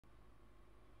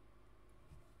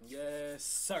Yes,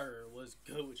 sir. What's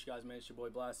good with you guys, man? It's your boy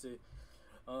Blasted.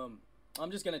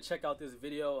 I'm just gonna check out this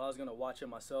video. I was gonna watch it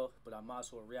myself, but I might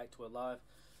as well react to it live.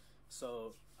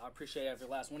 So I appreciate every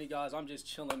last one of you guys. I'm just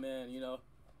chilling, man.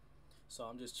 So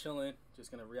I'm just chilling,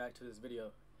 just gonna react to this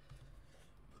video.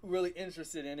 Really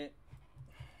interested in it.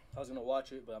 I was gonna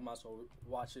watch it, but I might as well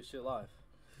watch this shit live.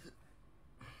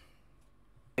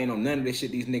 Ain't on none of this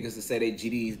shit these niggas that say they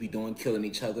GDs be doing, killing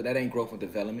each other. That ain't growth and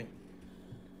development.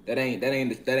 That ain't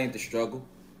the struggle.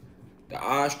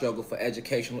 Our struggle for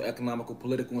educational, economical,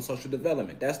 political, and social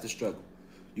development. That's the struggle.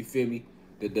 You feel me?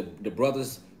 The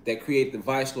brothers that created the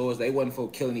vice lords, they wasn't for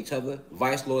killing each other.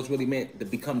 Vice lords really meant to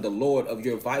become the lord of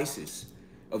your vices,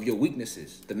 of your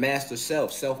weaknesses, the master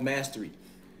self-mastery.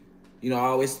 I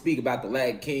always speak about the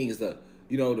Latin kings, the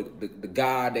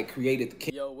God that created the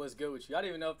king. Yo, what's good with you? I didn't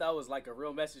even know if that was like a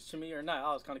real message to me or not.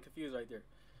 I was kind of confused right there.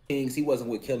 Kings, he wasn't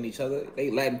with killing each other. They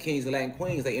Latin kings and Latin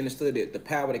queens, they understood the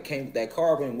power that came with that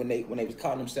carbon when they was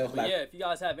calling themselves like. Yeah, if you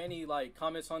guys have any like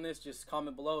comments on this, just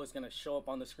comment below. It's gonna show up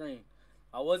on the screen.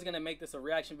 I was gonna make this a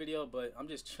reaction video, but I'm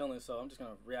just chilling, so I'm just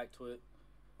gonna react to it,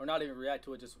 or not even react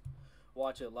to it, just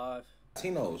watch it live.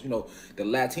 Latinos, the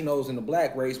Latinos and the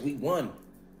black race, we won.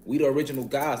 We the original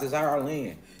guys. This is our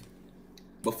land.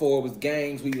 Before it was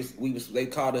gangs, they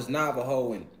called us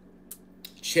Navajo and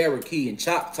Cherokee and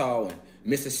Choctaw and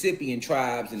Mississippian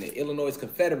tribes and the Illinois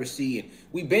Confederacy, and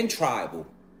we've been tribal.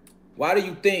 Why do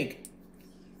you think?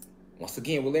 Once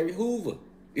again, with Larry Hoover,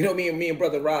 me and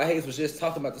brother Rod Hayes was just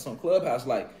talking about this on Clubhouse.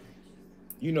 Like,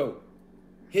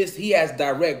 he has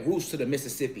direct roots to the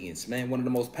Mississippians, man. One of the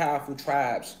most powerful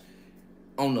tribes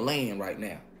on the land right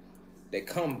now. That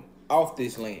come off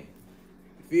this land.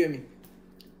 You feel me?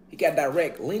 He got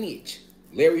direct lineage.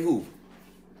 Larry Hoover.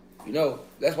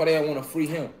 That's why they don't want to free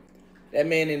him. That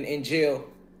man in jail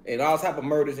and all type of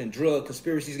murders and drug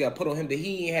conspiracies got put on him that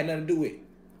he ain't had nothing to do with.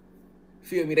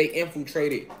 Feel me? They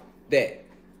infiltrated that.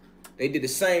 They did the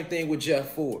same thing with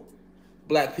Jeff Ford.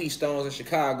 Black Pete Stones in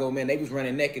Chicago, man, they was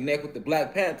running neck and neck with the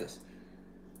Black Panthers.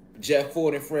 Jeff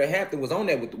Ford and Fred Hampton was on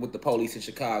there with the police in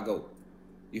Chicago.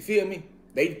 You feel me?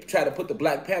 They tried to put the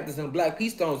Black Panthers and the Black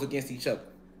Pete Stones against each other.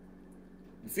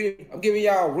 You feel me? I'm giving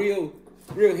y'all real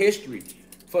history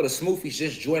for the smoofies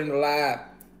just joining the live.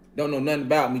 Don't know nothing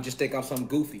about me, just think I'm something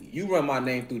goofy. You run my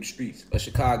name through the streets of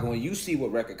Chicago and you see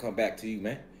what record come back to you,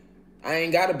 man. I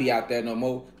ain't got to be out there no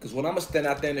more, because when I'm going to stand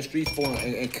out there in the streets for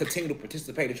and continue to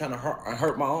participate in trying to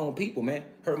hurt my own people, man,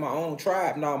 hurt my own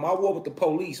tribe. No, my war with the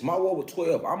police, my war with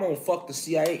 12, I'm on fuck the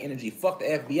CIA energy, fuck the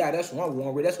FBI. That's what I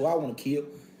want. That's what I want to kill.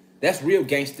 That's real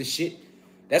gangster shit.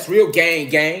 That's real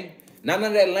gang. None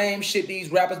of that lame shit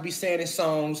these rappers be saying in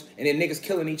songs and then niggas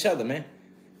killing each other, man.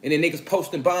 And then niggas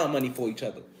posting bond money for each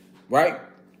other. Right?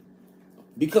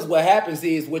 Because what happens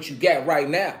is what you got right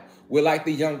now with like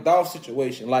the Young Dolph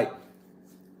situation. Like,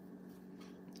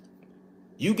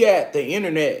 you got the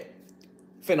internet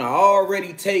finna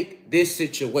already take this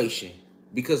situation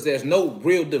because there's no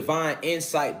real divine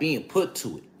insight being put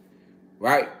to it.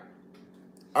 Right?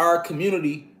 Our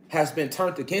community has been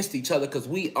turned against each other because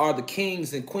we are the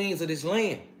kings and queens of this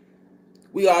land.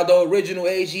 We are the original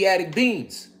Asiatic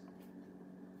beings.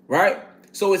 Right?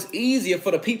 So it's easier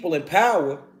for the people in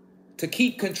power to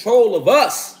keep control of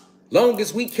us long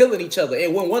as we killing each other.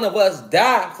 And when one of us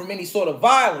die from any sort of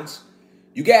violence,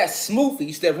 you got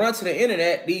smoofies that run to the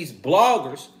internet, these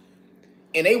bloggers,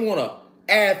 and they want to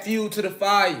add fuel to the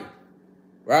fire,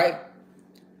 right?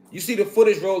 You see the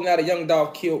footage rolling out of Young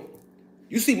Dolph killed.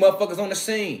 You see motherfuckers on the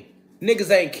scene.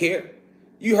 Niggas ain't care.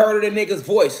 You heard of the niggas'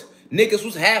 voice. Niggas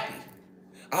was happy.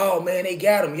 Oh, man, they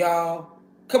got him, y'all.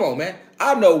 Come on, man.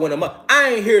 I know when I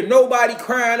ain't hear nobody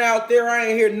crying out there. I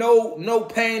ain't hear no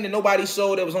pain in nobody's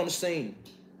soul that was on the scene.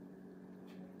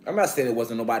 I'm not saying there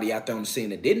wasn't nobody out there on the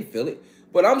scene that didn't feel it,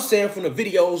 but I'm saying from the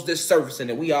videos that's surfacing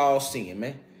that we all seeing,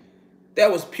 man,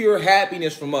 that was pure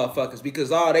happiness from motherfuckers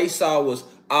because all they saw was,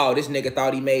 oh, this nigga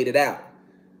thought he made it out.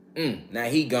 Now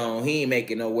he gone. He ain't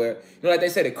making nowhere. Like they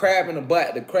say, the crab in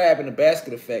the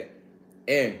basket effect,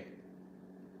 and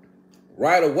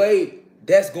right away,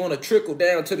 that's going to trickle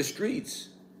down to the streets.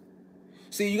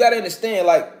 See, you got to understand,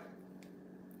 like,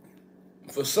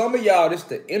 for some of y'all, this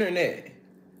the internet.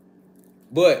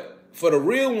 But for the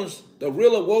real ones, the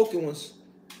real awoken ones,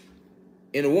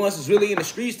 and the ones that's really in the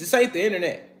streets, this ain't the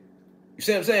internet. You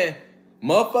see what I'm saying?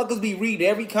 Motherfuckers be reading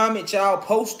every comment y'all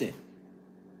posting.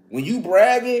 When you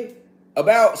bragging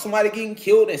about somebody getting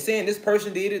killed and saying this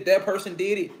person did it, that person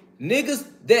did it, niggas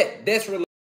that's related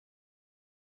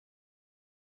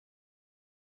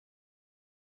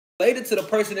to the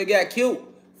person that got killed,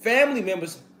 family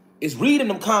members is reading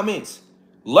them comments,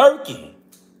 lurking.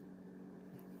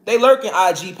 They lurking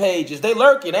IG pages. They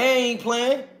lurking. They ain't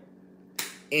playing.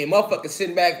 And motherfuckers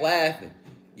sitting back laughing.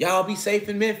 Y'all be safe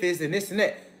in Memphis and this and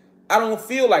that. I don't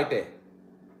feel like that.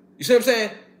 You see what I'm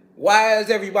saying? Why is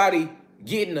everybody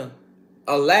getting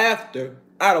a laughter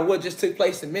out of what just took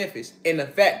place in Memphis and the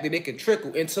fact that it could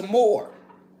trickle into more?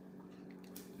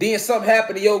 Then something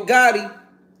happened to Yo Gotti.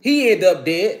 He ended up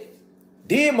dead.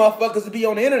 Then motherfuckers will be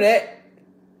on the internet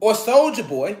or Soulja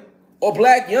Boy or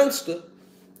Black Youngster.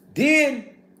 Then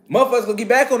motherfuckers gonna get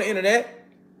back on the internet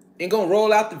and gonna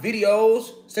roll out the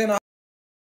videos saying,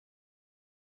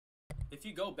 if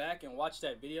you go back and watch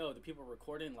that video of the people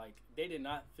recording, like, they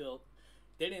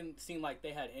didn't seem like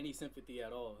they had any sympathy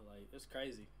at all. Like, it's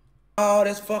crazy. oh,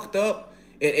 that's fucked up.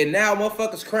 And now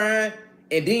motherfuckers crying.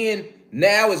 And then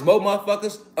now it's more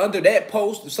motherfuckers under that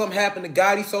post. If something happened to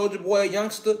Gotti, Soulja Boy,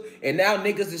 Youngster. And now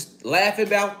niggas is laughing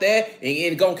about that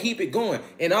and gonna keep it going.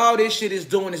 And all this shit is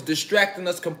doing is distracting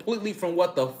us completely from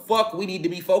what the fuck we need to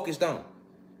be focused on.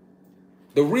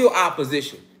 The real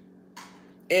opposition.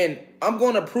 And I'm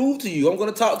going to prove to you, I'm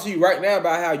going to talk to you right now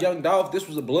about how Young Dolph, this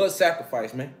was a blood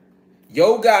sacrifice, man.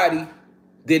 Yo Gotti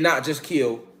did not just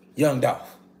kill Young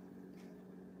Dolph.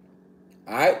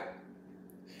 All right?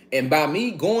 And by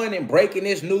me going and breaking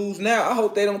this news now, I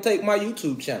hope they don't take my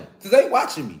YouTube channel. Because they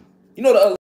watching me. You know the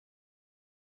other.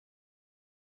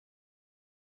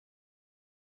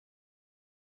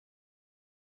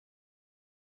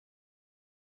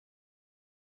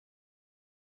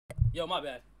 Yo, my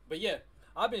bad. But yeah,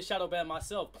 I've been shadow banned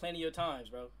myself plenty of times,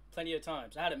 bro. Plenty of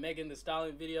times. I had a Megan Thee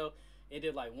Stallion video. It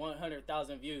did like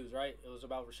 100,000 views, right? It was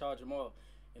about Rashad Jamal.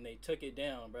 And they took it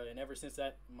down, bro. And ever since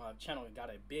that, my channel got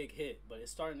a big hit. But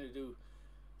it's starting to do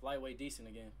lightweight decent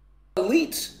again.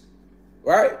 Elites,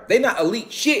 right? They not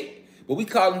elite shit. But we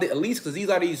call them the elites because these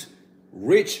are these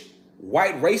rich,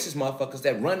 white, racist motherfuckers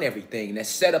that run everything and that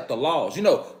set up the laws. You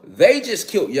know, they just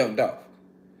killed Young Dolph.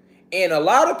 And a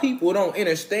lot of people don't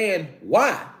understand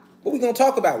why. But we're going to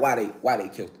talk about why they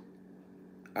killed him.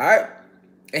 All right?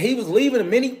 And he was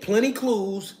leaving plenty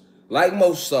clues like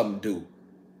most of them do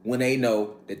when they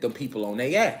know that them people on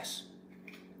their ass.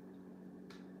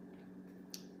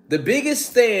 The biggest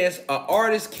stance an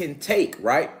artist can take,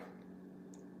 right,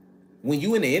 when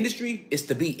you in the industry is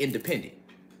to be independent.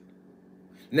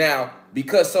 Now,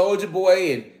 because Soulja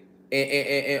Boy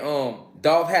and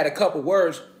Dolph had a couple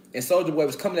words and Soulja Boy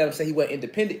was coming at him saying he wasn't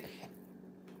independent.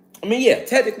 I mean, yeah,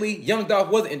 technically, Young Dolph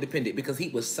wasn't independent because he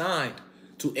was signed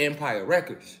to Empire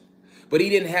Records. But he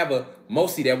didn't have a,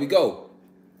 mostly, there we go.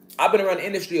 I've been around the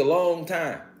industry a long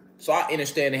time, so I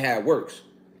understand how it works.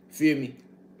 Feel me?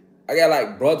 I got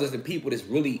like brothers and people that's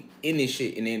really in this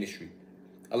shit in the industry.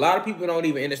 A lot of people don't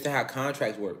even understand how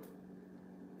contracts work.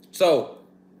 So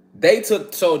they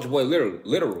took Soulja Boy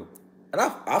literal. And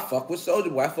I fuck with Soulja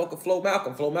Boy. I fuck with Flo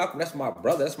Malcolm. Flo Malcolm, that's my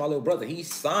brother. That's my little brother.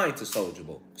 He's signed to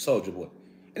Soulja Boy.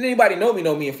 And anybody know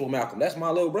me and Flo Malcolm. That's my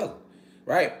little brother,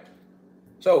 right?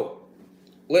 So,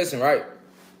 listen, right?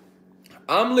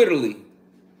 I'm literally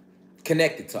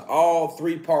connected to all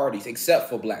three parties except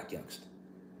for Black Youngster.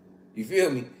 You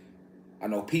feel me? I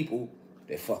know people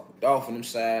that fuck with Dolph on them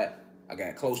side. I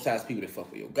got close ties to people that fuck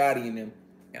with Yo Gotti in them.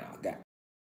 And I got...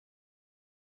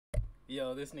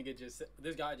 Yo, this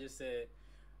guy just said,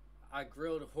 I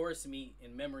grilled horse meat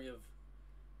in memory of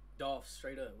Dolph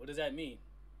straight up. What does that mean?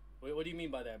 What do you mean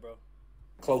by that, bro?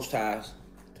 Close ties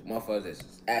to motherfuckers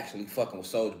that's actually fucking with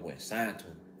Soulja Boy and signed to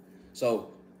him.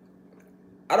 So,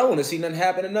 I don't want to see nothing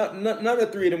happen to none of the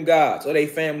three of them guys, or they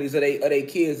families, or they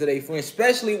kids, or they friends.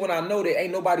 Especially when I know that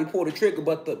ain't nobody pulled the trigger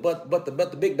but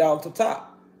the big dog to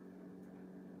top.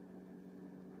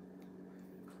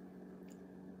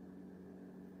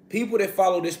 People that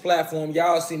follow this platform,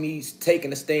 y'all see me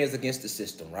taking a stance against the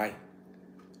system, right?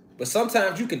 But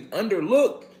sometimes you can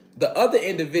underlook the other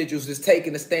individuals that's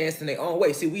taking a stance in their own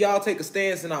way. See, we all take a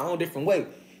stance in our own different way.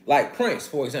 Like Prince,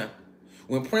 for example.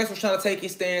 When Prince was trying to take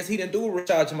his stance, he didn't do what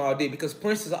Rashad Jamal did because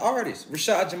Prince is an artist.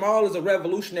 Rashad Jamal is a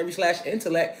revolutionary /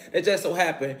 intellect that just so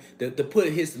happened to put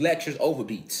his lectures over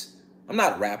beats. I'm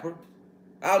not a rapper.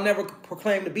 I'll never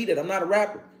proclaim to be that. I'm not a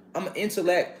rapper. I'm an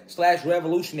intellect /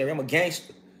 revolutionary. I'm a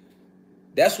gangster.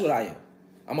 That's what I am.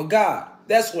 I'm a god.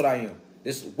 That's what I am.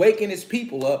 Just waking his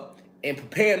people up and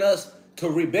preparing us to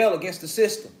rebel against the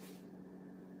system.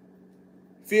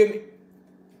 Feel me?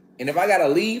 And if I got to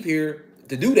leave here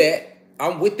to do that,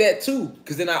 I'm with that too.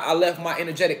 Because then I left my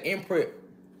energetic imprint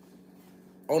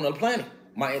on the planet.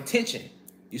 My intention.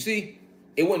 You see?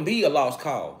 It wouldn't be a lost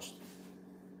cause.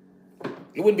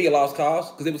 It wouldn't be a lost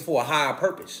cause because it was for a higher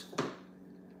purpose.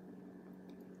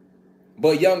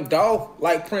 But Young Dolph,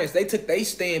 like Prince, they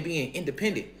stand being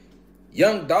independent.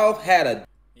 Young Dolph had a...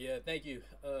 Yeah, thank you.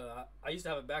 I used to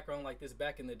have a background like this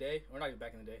back in the day, or not even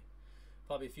back in the day,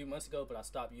 probably a few months ago, but I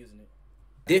stopped using it.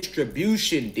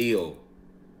 Distribution deal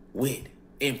with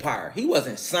Empire. He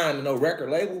wasn't signed to no record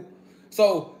label.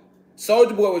 So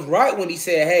Soulja Boy was right when he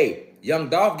said, hey, Young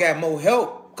Dolph got more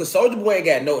help, because Soulja Boy ain't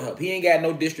got no help. He ain't got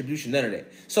no distribution, none of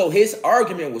that. So his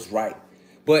argument was right.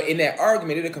 But in that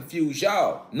argument, it'll confuse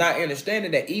y'all, not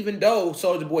understanding that even though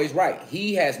Soulja Boy is right,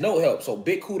 he has no help. So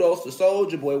big kudos to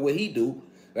Soulja Boy, what he do,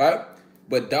 right?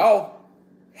 But Dolph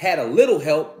had a little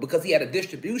help because he had a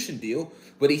distribution deal,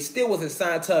 but he still wasn't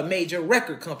signed to a major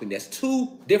record company. That's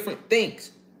two different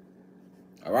things.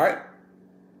 All right?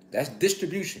 That's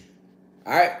distribution.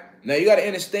 All right? Now, you got to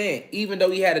understand, even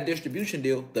though he had a distribution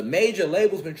deal, the major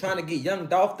label's been trying to get Young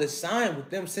Dolph to sign with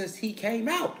them since he came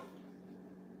out.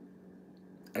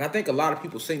 And I think a lot of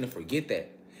people seem to forget that.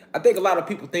 I think a lot of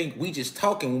people think we just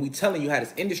talking when we telling you how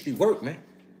this industry work, man.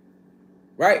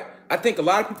 Right? I think a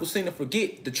lot of people seem to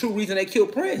forget the true reason they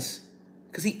killed Prince.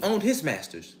 Because he owned his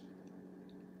masters.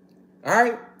 All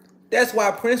right? That's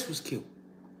why Prince was killed.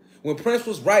 When Prince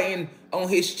was writing on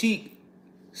his cheek,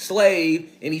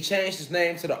 Slave, and he changed his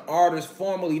name to the artist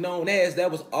formerly known as,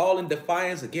 that was all in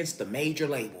defiance against the major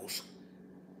labels.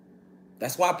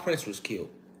 That's why Prince was killed.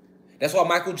 That's why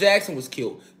Michael Jackson was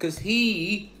killed. Because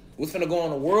he was finna go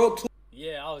on a world tour.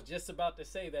 Yeah, I was just about to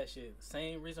say that shit.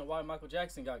 Same reason why Michael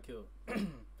Jackson got killed.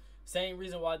 Same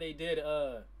reason why they did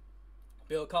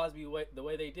Bill Cosby the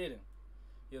way they did him.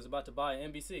 He was about to buy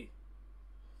an NBC.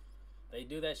 They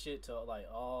do that shit to like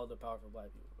all the powerful black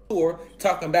people, bro.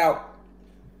 Talking about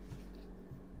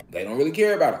they don't really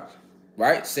care about him,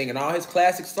 right? Singing all his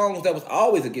classic songs that was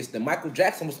always against them. Michael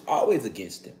Jackson was always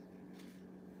against them,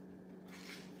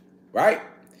 right?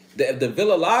 The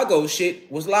Villa Lago shit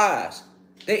was lies.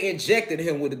 They injected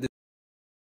him with the.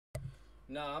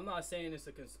 Nah, I'm not saying it's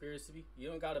a conspiracy. You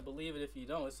don't gotta believe it if you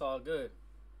don't. It's all good.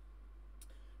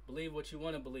 Believe what you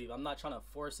want to believe. I'm not trying to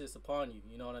force this upon you.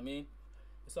 You know what I mean?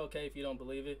 It's okay if you don't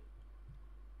believe it.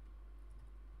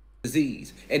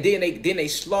 Disease, and then they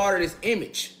slaughtered his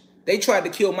image. They tried to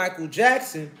kill Michael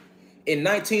Jackson in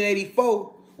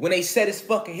 1984 when they set his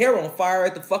fucking hair on fire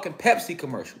at the fucking Pepsi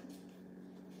commercial.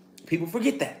 People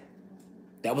forget that.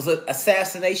 That was an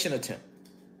assassination attempt.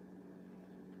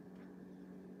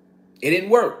 It didn't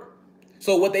work.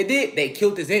 So what they did, they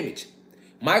killed his image.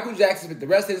 Michael Jackson spent the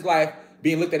rest of his life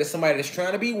being looked at as somebody that's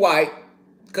trying to be white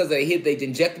because they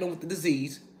injected him with the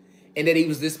disease, and that he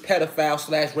was this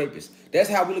pedophile / rapist. That's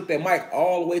how we looked at Mike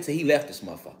all the way till he left this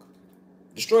motherfucker.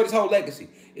 Destroyed his whole legacy.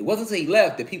 It wasn't until he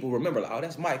left that people remember, like, oh,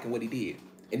 that's Mike and what he did.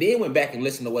 And then went back and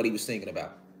listened to what he was thinking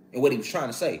about and what he was trying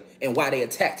to say and why they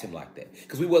attacked him like that.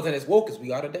 Because we wasn't as woke as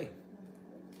we are today.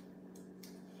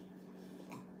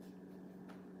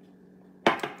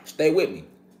 Stay with me.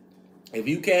 If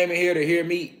you came in here to hear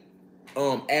me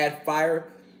add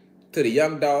fire to the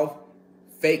Young Dolph,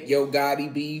 fake Yo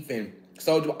Gotti beef, and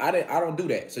Soulja, I don't do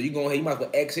that. So you go ahead, you might as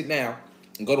well exit now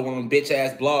and go to one of them bitch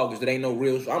ass bloggers that ain't no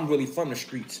real. I'm really from the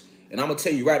streets, and I'm gonna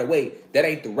tell you right away that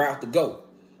ain't the route to go.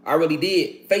 I really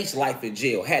did face life in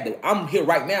jail. I'm here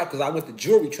right now because I went to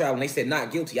jury trial and they said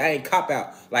not guilty. I ain't cop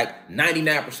out like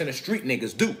 99% of street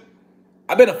niggas do.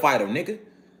 I been a fighter, nigga.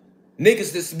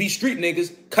 Niggas that be street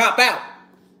niggas cop out.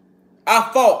 I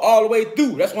fought all the way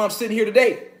through. That's why I'm sitting here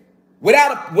today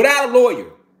without a lawyer.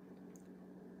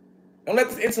 Don't let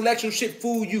this intellectual shit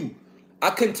fool you.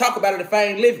 I couldn't talk about it if I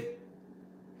ain't living.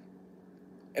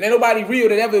 And ain't nobody real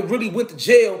that ever really went to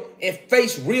jail and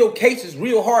faced real cases,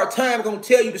 real hard time, gonna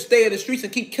tell you to stay in the streets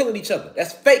and keep killing each other.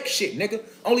 That's fake shit, nigga.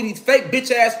 Only these fake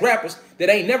bitch-ass rappers that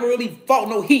ain't never really fought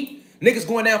no heat. Niggas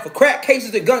going down for crack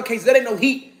cases and gun cases, that ain't no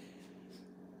heat.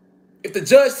 If the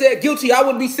judge said guilty, I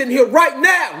wouldn't be sitting here right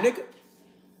now, nigga.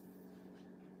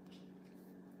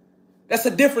 That's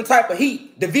a different type of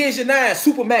heat. Division 9,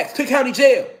 Supermax, Cook County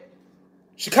Jail,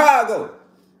 Chicago.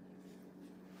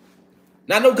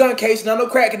 Not no gun case, not no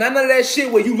crack, not none of that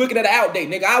shit where you looking at an outdate,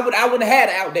 nigga. I wouldn't have had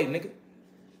an outdate, nigga.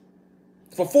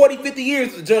 For 40, 50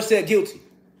 years, the judge said guilty.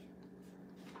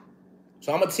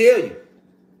 So I'm going to tell you.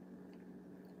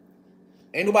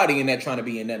 Ain't nobody in there trying to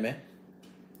be in that, man.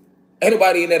 Ain't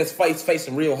nobody in there that's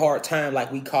facing real hard time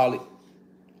like we call it.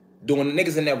 Doing the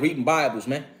niggas in there reading Bibles,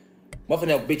 man. Muffin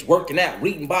that bitch working out,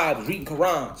 reading Bibles, reading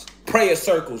Qurans, prayer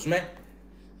circles, man.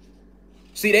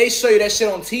 See, they show you that shit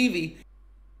on TV.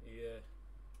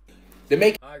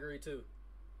 Yeah. I agree too.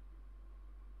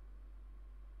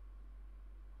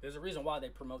 There's a reason why they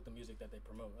promote the music that they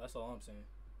promote. That's all I'm saying.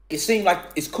 It seems like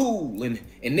it's cool and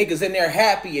niggas in there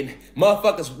happy and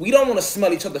motherfuckers, we don't want to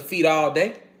smell each other's feet all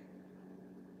day.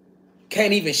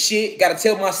 Can't even shit. Gotta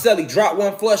tell my celly, drop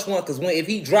one, flush one. Cause if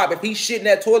he shit in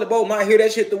that toilet bowl, might hear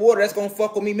that shit the water, that's gonna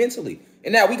fuck with me mentally.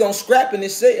 And now we gonna scrap in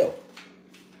this cell.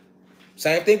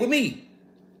 Same thing with me.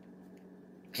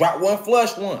 Drop one,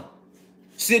 flush one.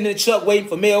 Sitting in the truck waiting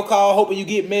for mail call, hoping you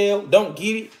get mail. Don't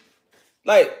get it.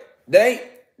 Like,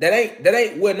 that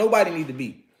ain't where nobody need to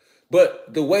be.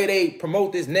 But the way they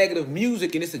promote this negative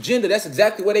music and this agenda, that's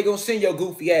exactly where they gonna send your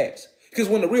goofy ass. Because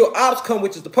when the real ops come,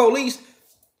 which is the police,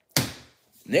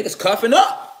 niggas cuffing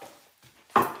up.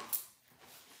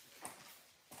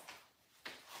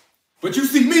 But you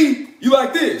see me, you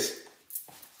like this.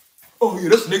 Oh yeah,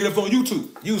 that's a nigga that's on YouTube.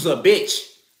 You's a bitch.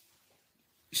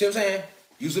 You see what I'm saying?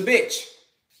 You's a bitch.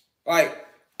 Like,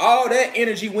 all that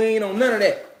energy, we ain't on none of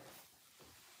that.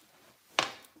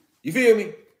 You feel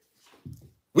me?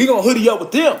 We gonna hoodie up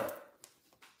with them.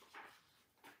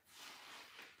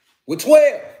 With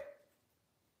 12.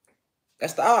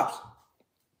 That's the ops.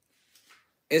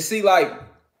 And see, like,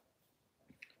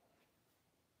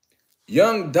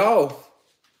 young Dolph,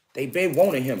 they been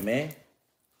wanting him, man.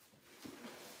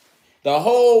 The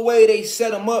whole way they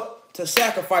set him up to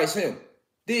sacrifice him.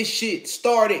 This shit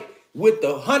started with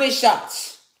the 100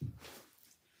 shots.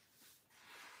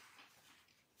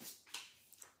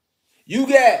 You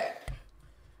got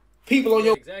people on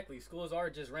your... Exactly. Schools are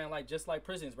just like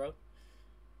prisons, bro.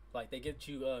 Like, they get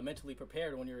you mentally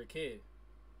prepared when you're a kid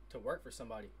to work for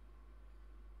somebody.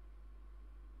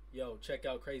 Yo, check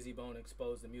out Crazy Bone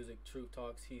Expose the Music Truth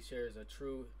Talks. He shares a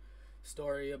true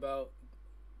story about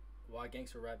why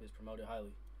gangster rap is promoted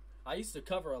highly. I used to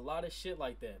cover a lot of shit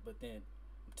like that, but then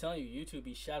I'm telling you, YouTube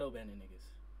be shadow banning niggas.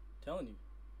 I'm telling you.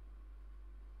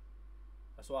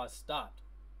 That's why I stopped.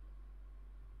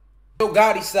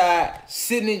 Gotti side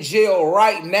sitting in jail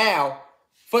right now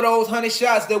for those 100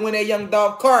 shots that went at young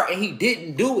Dolph car, and he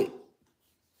didn't do it.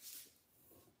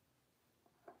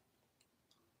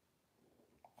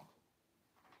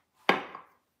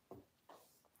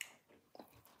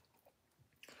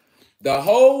 The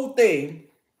whole thing,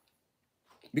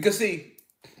 because see,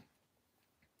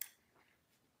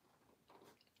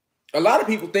 a lot of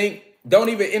people don't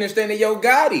even understand that Yo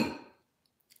Gotti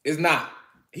is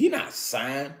he not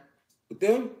signed with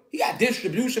them. He got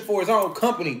distribution for his own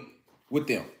company with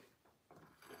them.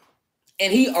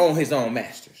 And he own his own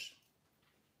masters.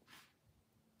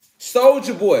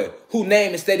 Soulja Boy, who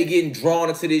name instead of getting drawn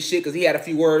into this shit because he had a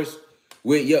few words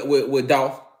with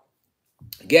Dolph.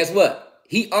 Guess what?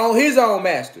 He own his own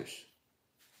masters.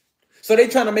 So they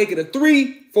trying to make it a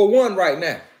 3-for-1 right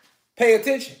now. Pay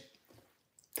attention.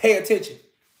 Pay attention.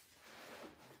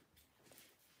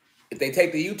 If they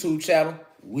take the YouTube channel,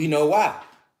 we know why.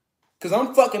 Because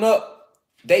I'm fucking up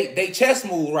they chess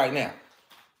move right now.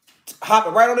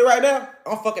 Hopping right on it right now,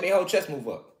 I'm fucking their whole chess move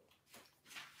up.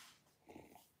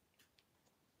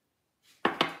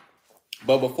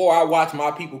 But before I watch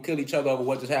my people kill each other over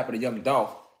what just happened to Young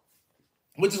Dolph,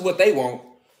 which is what they want,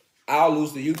 I'll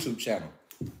lose the YouTube channel.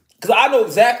 Because I know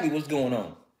exactly what's going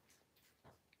on.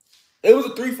 It was a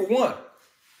 3-for-1.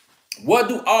 What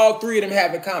do all three of them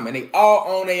have in common? They all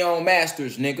own their own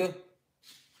masters, nigga.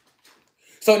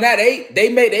 So now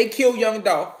they kill Young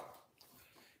Dolph.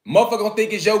 Motherfucker gonna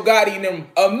think it's Yo Gotti and them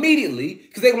immediately.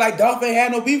 Because they were like, Dolph ain't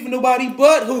had no beef with nobody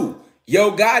but who?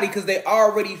 Yo Gotti, because they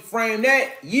already framed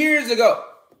that years ago.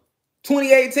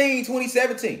 2018,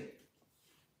 2017.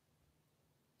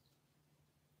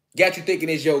 Got you thinking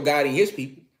it's Yo Gotti and his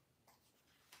people.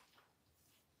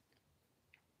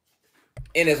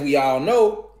 And as we all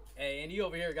know... Hey, and you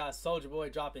over here got Soulja Boy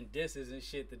dropping disses and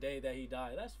shit the day that he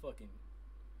died. That's fucking...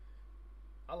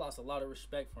 I lost a lot of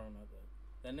respect for him.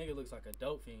 That nigga looks like a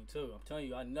dope fiend, too. I'm telling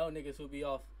you, I know niggas who be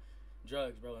off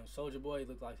drugs, bro. And Soulja Boy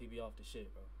look like he be off the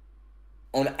shit, bro.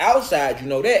 On the outside, you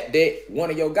know that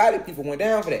one of Yo Gotti people went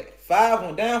down for that. 5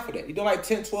 went down for that. He doing like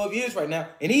 10, 12 years right now.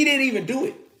 And he didn't even do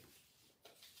it.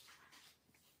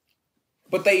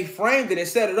 But they framed it and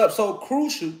set it up so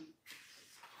crucial.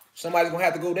 Somebody's going to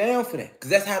have to go down for that.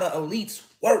 Because that's how the elites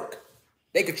work.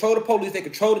 They control the police. They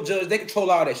control the judge. They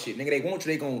control all that shit. Nigga, they want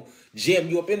you. They going to jam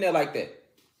you up in there like that.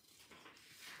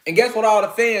 And guess what all the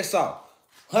fans saw?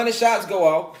 100 shots go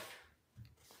off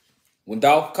when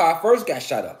Dolph car first got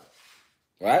shot up.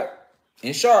 Right?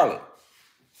 In Charlotte.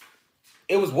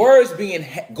 It was words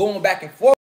going back and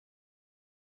forth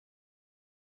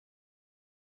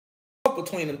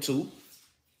between them two.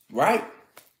 Right?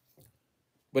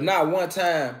 But not one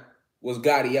time was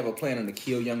Gotti ever planning to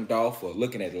kill Young Dolph or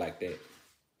looking at it like that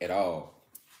at all.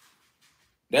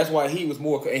 That's why he was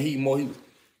more, and he was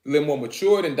a little more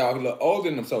mature than Dolph, a little older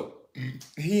than him, so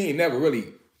he ain't never really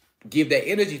give that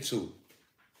energy to.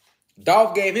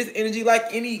 Dolph gave his energy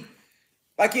like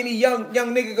Like any young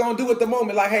nigga gonna do at the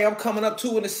moment. Like, hey, I'm coming up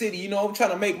too in the city. You know, I'm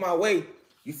trying to make my way.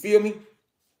 You feel me?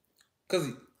 Because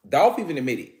Dolph even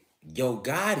admitted, Yo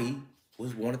Gotti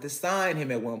wanted to sign him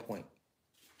at one point.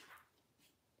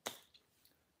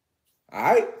 All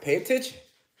right, pay attention.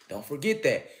 Don't forget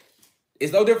that.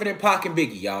 It's no different than Pac and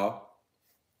Biggie, y'all.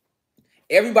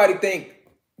 Everybody think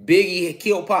Biggie had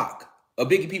killed Pac. Or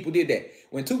Biggie people did that.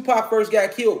 When Tupac first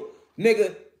got killed,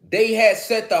 nigga, they had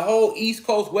set the whole East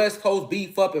Coast, West Coast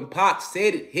beef up, and Pac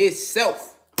said it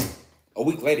himself. A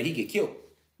week later, he get killed.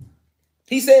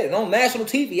 He said it on national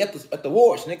TV at the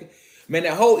wars, nigga. Man,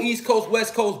 that whole East Coast,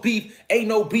 West Coast beef ain't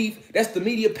no beef. That's the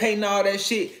media painting all that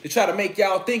shit to try to make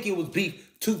y'all think it was beef.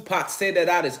 Tupac said that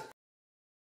out his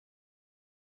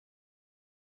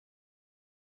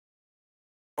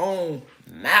own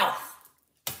mouth.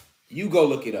 You go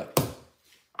look it up.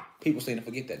 People seem to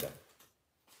forget that, though.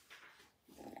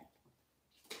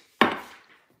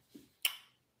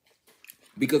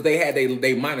 Because they had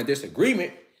they minor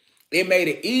disagreement, it made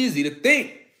it easy to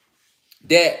think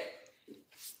that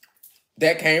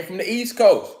came from the East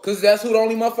Coast. Because that's who the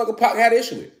only motherfucker Pac had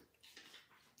issue with.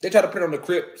 They tried to put on the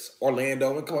Crips,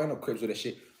 Orlando, and come on, no Crips with that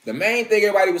shit. The main thing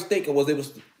everybody was thinking was it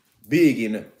was big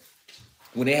in them.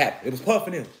 When it happened, it was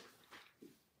puffing him.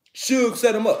 Suge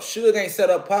set him up. Suge ain't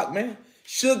set up Pac, man.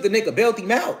 Suge the nigga bailed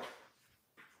him out.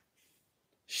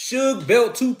 Suge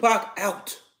bailed Tupac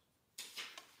out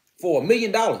for $1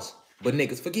 million. But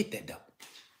niggas forget that,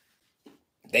 though.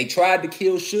 They tried to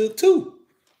kill Suge, too.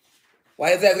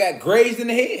 Why his ass got grazed in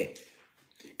the head?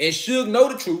 And Suge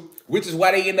know the truth, which is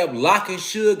why they end up locking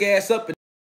Suge ass up. And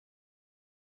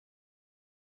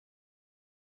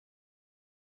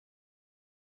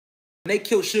they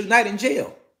killed Suge Knight in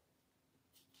jail.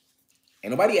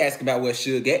 Ain't nobody asking about where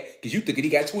Suge at, because you thinking he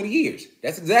got 20 years.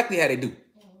 That's exactly how they do.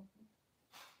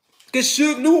 Because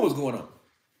Suge knew what was going on.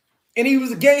 And he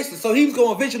was a gangster, so he was going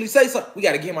to eventually say something. We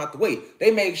got to get him out the way.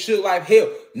 They made Suge life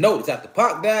hell. Notice after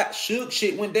Pac died, Suge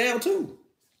shit went down too.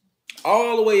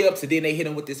 All the way up to then they hit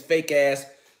him with this fake-ass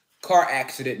car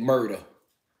accident murder.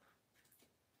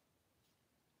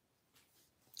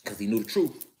 Because he knew the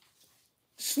truth.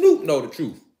 Snoop know the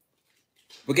truth.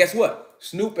 But guess what?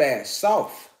 Snoop ass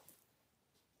soft.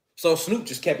 So Snoop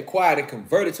just kept it quiet and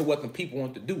converted to what the people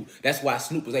want to do. That's why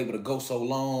Snoop was able to go so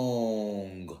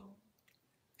long.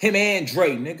 Him and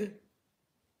Dre, nigga.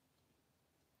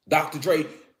 Dr. Dre,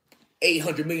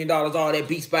 $800 million, all that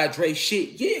Beats by Dre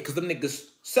shit. Yeah, because them niggas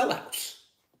sellouts.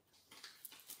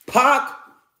 Pac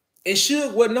and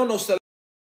Suge wasn't no sellout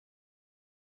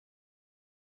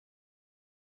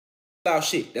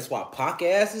shit. That's why Pac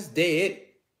ass is dead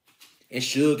and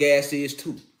Suge ass is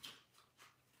too.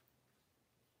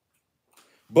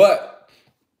 But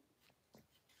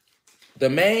the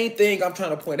main thing I'm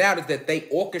trying to point out is that they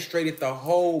orchestrated the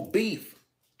whole beef.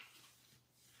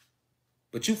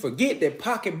 But you forget that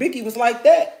Pac and Biggie was like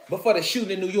that before the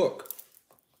shooting in New York.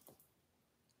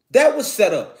 That was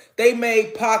set up. They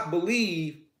made Pac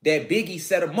believe that Biggie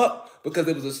set him up because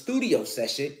it was a studio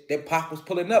session that Pac was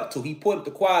pulling up to. He pulled up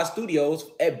the Quad Studios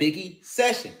at Biggie's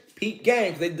session. Peep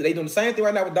game. They doing the same thing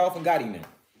right now with Dolph and Gotti now.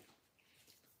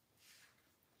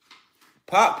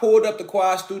 Pac pulled up the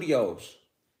Quad Studios.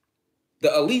 The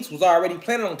elites was already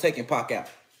planning on taking Pac out.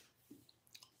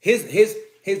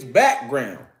 His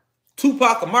background,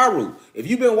 Tupac Amaru. If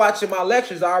you've been watching my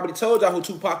lectures, I already told y'all who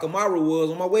Tupac Amaru was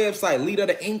on my website, leader of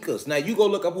the Incas. Now you go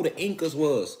look up who the Incas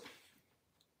was.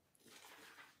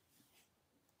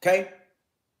 Okay?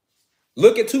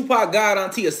 Look at Tupac, God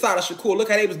Auntie, Asada Shakur. Look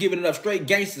how they was giving it up. Straight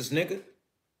gangsters, nigga.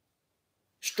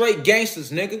 Straight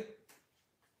gangsters, nigga.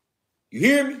 You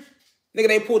hear me? Nigga,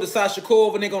 they pulled the Sasha Shakur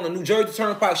over, nigga, on the New Jersey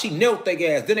Turnpike. She knelt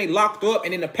their ass. Then they locked her up,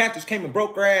 and then the Panthers came and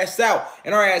broke her ass out.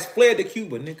 And her ass fled to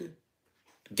Cuba, nigga.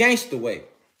 Gangster way.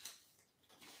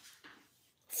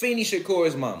 Feeny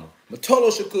Shakur's mama.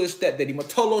 Motolo Shakur's stepdaddy.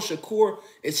 Motolo Shakur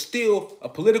is still a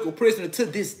political prisoner to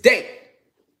this day.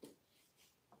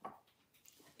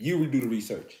 You redo the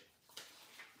research.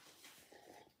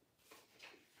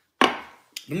 Them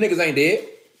niggas ain't dead.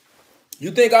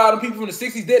 You think all the people from the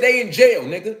 60s dead? They in jail,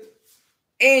 nigga.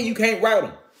 And you can't route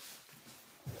them.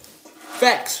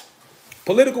 Facts.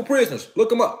 Political prisoners. Look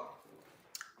them up.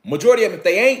 Majority of them,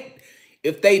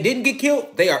 if they didn't get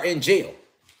killed, they are in jail.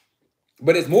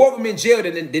 But there's more of them in jail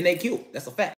than they killed. That's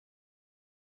a fact.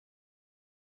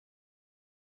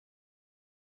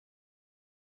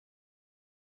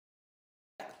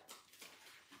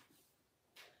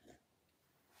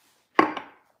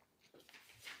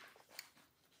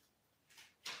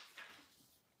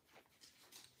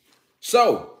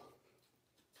 So,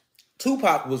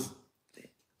 Tupac was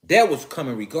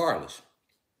coming regardless.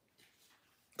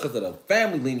 because of the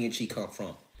family lineage he come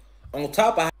from. On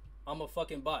top of I'm a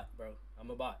fucking bot, bro. I'm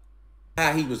a bot.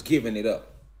 how he was giving it up.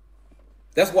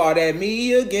 That's why that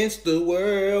me against the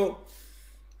world,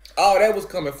 all that was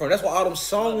coming from. That's why all them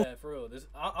songs. For real.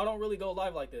 I don't really go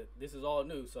live like that. This is all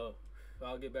new, so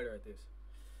I'll get better at this.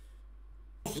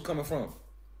 Was coming from.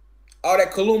 All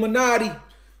that Illuminati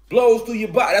blows through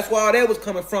your body. That's where all that was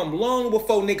coming from. Long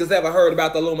before niggas ever heard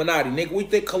about the Illuminati. Nigga, where you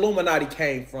think Illuminati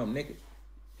came from, nigga?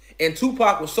 And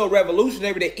Tupac was so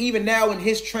revolutionary that even now in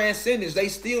his transcendence, they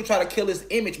still try to kill his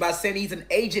image by saying he's an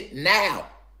agent now.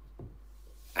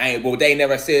 Well, they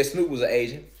never said Snoop was an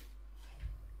agent.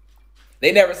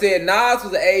 They never said Nas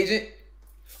was an agent.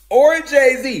 Or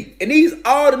Jay-Z. And these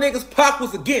all the niggas Pac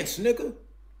was against, nigga.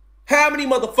 How many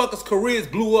motherfuckers' careers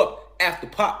blew up after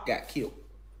Pac got killed?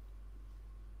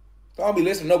 So I don't be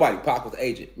listening to nobody. Pac was an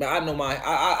agent. Man, I know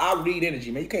I read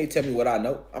energy, man. You can't tell me what I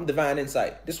know. I'm divine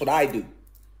insight. This is what I do.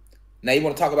 Now you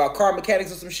want to talk about car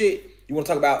mechanics or some shit? You want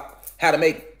to talk about how to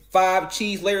make 5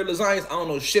 cheese layered lasagnas? I don't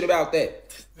know shit about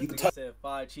that. You can talk. Said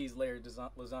 5 cheese layered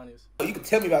lasagnas. You can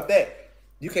tell me about that.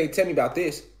 You can't tell me about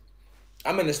this.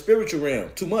 I'm in the spiritual realm.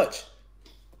 Too much.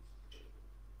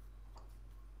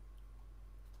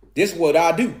 This is what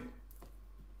I do.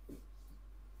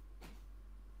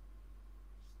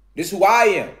 This is who I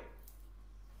am.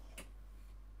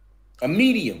 A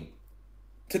medium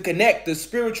to connect the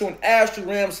spiritual and astral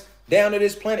realms down to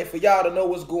this planet for y'all to know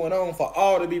what's going on, for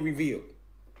all to be revealed.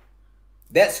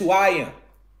 That's who I am.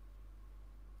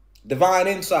 Divine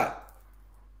insight.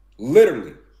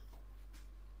 Literally.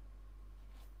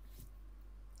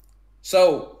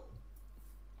 So,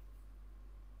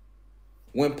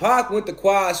 when Pac went to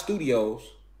Quad Studios,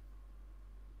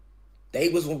 they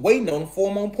was waiting on him for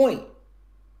him on point.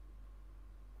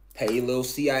 Pay little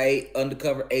CIA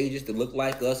undercover agents that look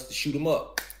like us to shoot him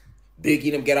up. Biggie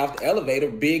and them get off the elevator.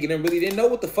 Big and them really didn't know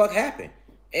what the fuck happened.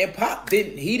 And Pac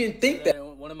didn't think that.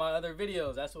 One of my other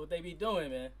videos, that's what they be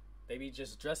doing, man. They be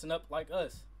just dressing up like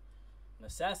us and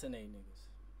assassinating niggas.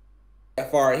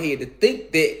 That far ahead to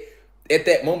think that at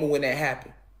that moment when that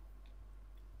happened.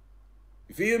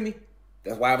 You feel me?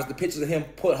 That's why it was the pictures of him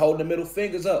holding the middle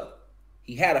fingers up.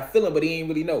 He had a feeling, but he didn't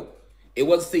really know. It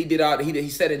wasn't he did all he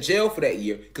sat in jail for that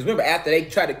year. Because remember, after they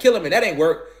tried to kill him and that ain't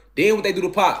work, then what they do to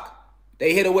Pac?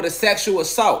 They hit him with a sexual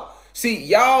assault. See,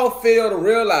 y'all fail to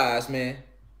realize, man,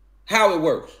 how it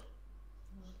works.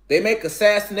 They make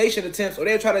assassination attempts or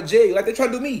they'll try to jail you like they try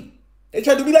to do me. They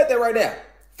try to do me like that right now.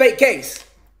 Fake case.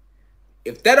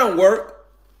 If that don't work,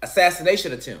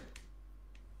 assassination attempt.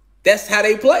 That's how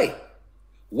they play.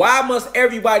 Why must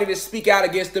everybody that speak out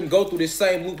against them go through this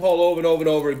same loophole over and over and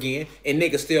over again and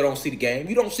niggas still don't see the game?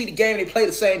 You don't see the game, they play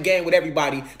the same game with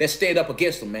everybody that stand up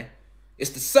against them, man. It's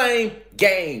the same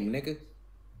game, nigga.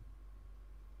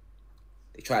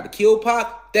 They tried to kill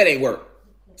Pac, that ain't work.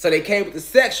 So they came with the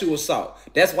sexual assault.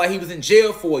 That's why he was in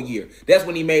jail for a year. That's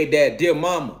when he made that Dear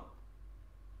Mama.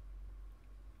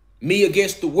 Me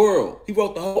Against the World. He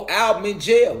wrote the whole album in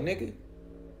jail, nigga.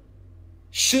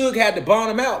 Suge had to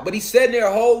bond him out, but he sat there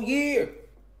a whole year.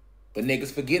 But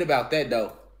niggas forget about that,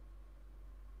 though.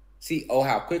 See, oh,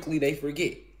 how quickly they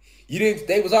forget.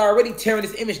 They was already tearing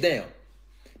his image down.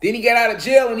 Then he got out of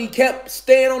jail and he kept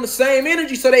staying on the same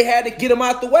energy, so they had to get him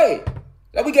out the way.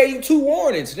 Like, we gave you 2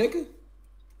 warnings, nigga.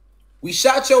 We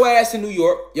shot your ass in New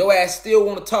York. Your ass still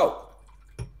want to talk.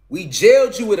 We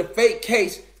jailed you with a fake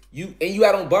case. You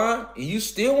out on bond and you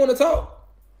still want to talk.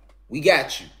 We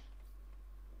got you.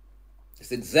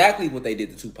 It's exactly what they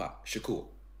did to Tupac Shakur.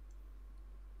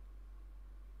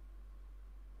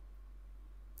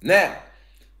 Now,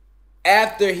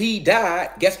 after he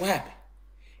died, guess what happened?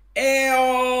 And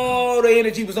all the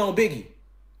energy was on Biggie.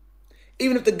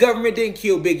 Even if the government didn't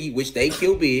kill Biggie, which they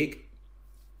killed Big,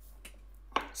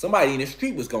 somebody in the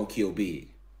street was going to kill Big.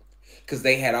 Because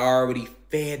they had already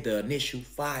fed the initial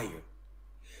fire.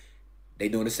 They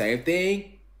doing the same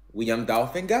thing with Young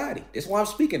Dolph and Gotti. That's why I'm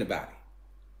speaking about it.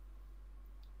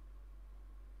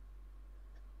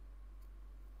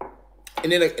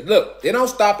 And then, look, they don't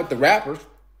stop at the rappers.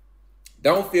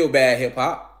 Don't feel bad,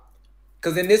 hip-hop.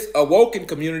 Because in this awoken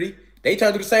community, they try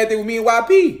to do the same thing with me and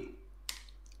YP.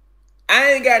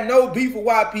 I ain't got no beef with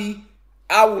YP.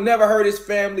 I will never hurt his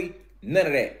family. None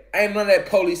of that. I ain't none of that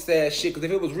police ass shit. Because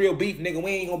if it was real beef, nigga,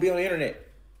 we ain't going to be on the internet.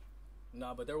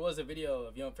 Nah, but there was a video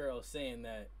of Young Pharaoh saying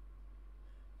that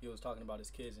he was talking about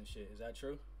his kids and shit. Is that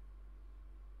true?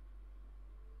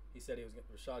 He said he was,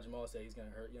 Rashad Jamal said he's going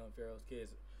to hurt Young Pharaoh's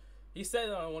kids. He said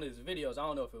it on one of his videos. I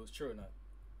don't know if it was true or not.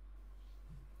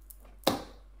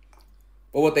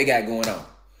 But what they got going on?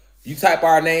 You type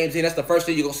our names in, that's the first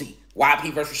thing you're going to see.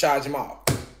 YP versus Rashad Jamal.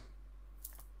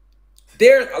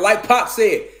 There, like Pop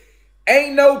said,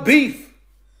 ain't no beef.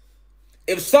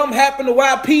 If something happened to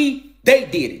YP, they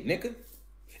did it, nigga.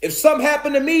 If something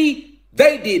happened to me,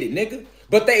 they did it, nigga.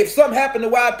 But if something happened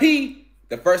to YP,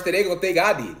 the first thing they gonna think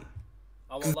I did it.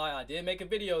 I won't lie, I did make a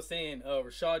video saying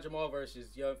Rashad Jamal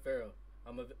versus Young Pharaoh. I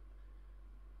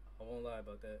won't lie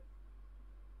about that.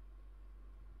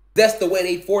 That's the way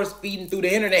they force feeding through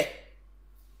the internet.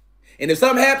 And if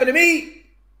something happened to me,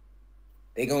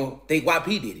 they gonna think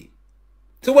YP did it.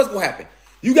 So what's gonna happen?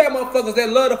 You got motherfuckers that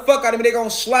love the fuck out of me. They gonna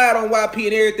slide on YP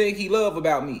and everything he love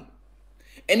about me.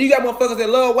 And you got motherfuckers that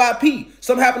love YP.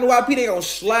 Something happened to YP, they gonna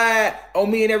slide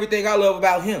on me and everything I love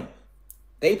about him.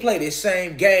 They play this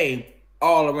same game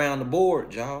all around the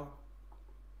board, y'all.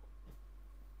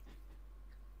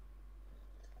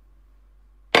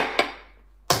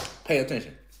 Pay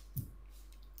attention.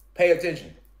 Pay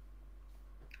attention.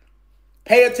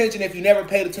 Pay attention if you never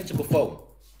paid attention before.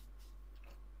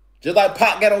 Just like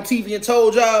Pop got on TV and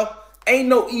told y'all, ain't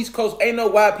no East Coast, ain't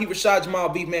no YP Rashad Jamal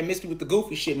beef, man. Missed me with the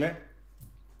goofy shit, man.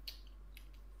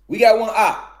 We got one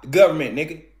op, the government,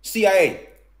 nigga. CIA,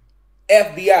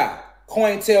 FBI,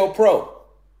 COINTELPRO,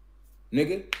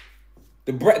 nigga.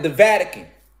 The Vatican,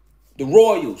 the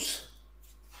Royals.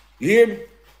 You hear me?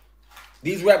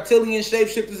 These reptilian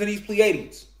shapeshifters and these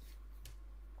Pleiadians.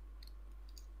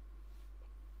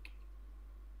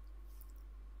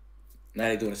 Now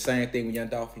they're doing the same thing with Young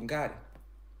Dolph and Gotti.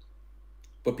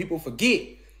 But people forget,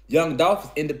 Young Dolph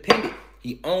is independent.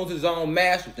 He owns his own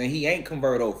masters and he ain't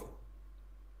convert over.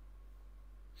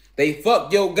 They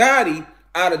fucked Yo Gotti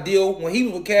out of deal when he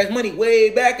was with Cash Money way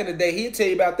back in the day. He'll tell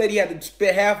you about that. He had to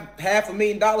spend half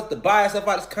 $500,000 to buy himself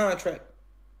out of his contract.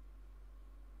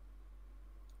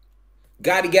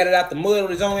 Gotti got it out the mud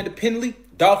on his own independently.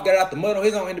 Dolph got it out the mud on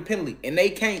his own independently. And they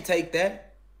can't take that.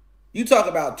 You talk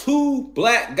about two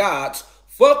black gods.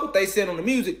 Fuck what they said on the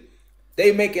music.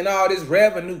 They making all this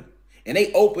revenue. And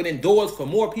they opening doors for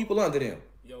more people under them.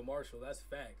 Yo, Marshall, that's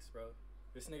facts, bro.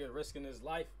 This nigga risking his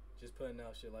life just putting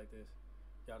out shit like this.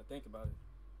 You gotta think about it.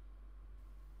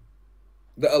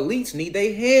 The elites need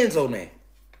their hands on that.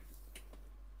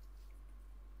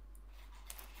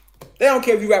 They don't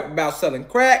care if you rap about selling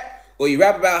crack or you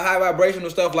rap about high vibrational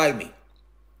stuff like me.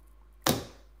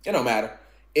 It don't matter.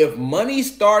 If money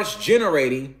starts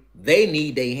generating, they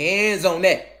need their hands on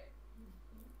that.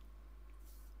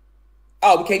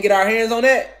 Oh, we can't get our hands on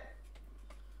that?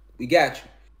 We got you.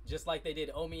 Just like they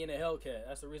did Omi and the Hellcat.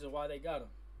 That's the reason why they got him.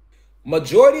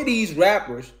 Majority of these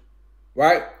rappers,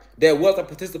 right, that wasn't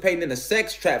participating in the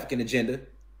sex trafficking agenda,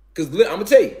 because I'm going to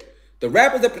tell you, the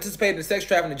rappers that participate in the sex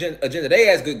trafficking agenda, they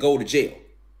ass could go to jail.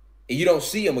 And you don't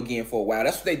see them again for a while.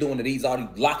 That's what they doing to these,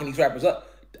 locking these rappers up.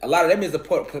 A lot of them is a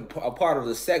part of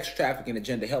the sex trafficking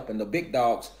agenda, helping the big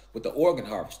dogs with the organ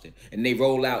harvesting. And they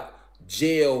roll out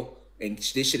jail, and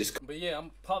this shit is... But yeah,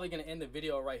 I'm probably going to end the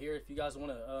video right here. If you guys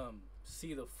want to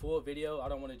see the full video, I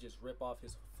don't want to just rip off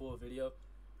his full video.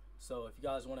 So if you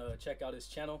guys want to check out his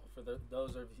channel, for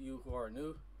those of you who are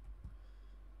new,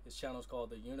 his channel is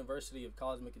called the University of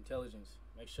Cosmic Intelligence.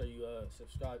 Make sure you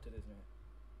subscribe to this, man.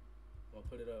 I'm going to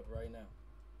put it up right now.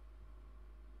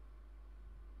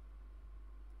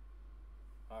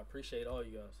 I appreciate all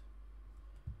you guys.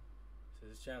 This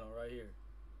is his channel right here.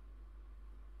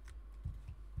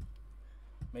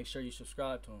 Make sure you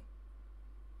subscribe to him.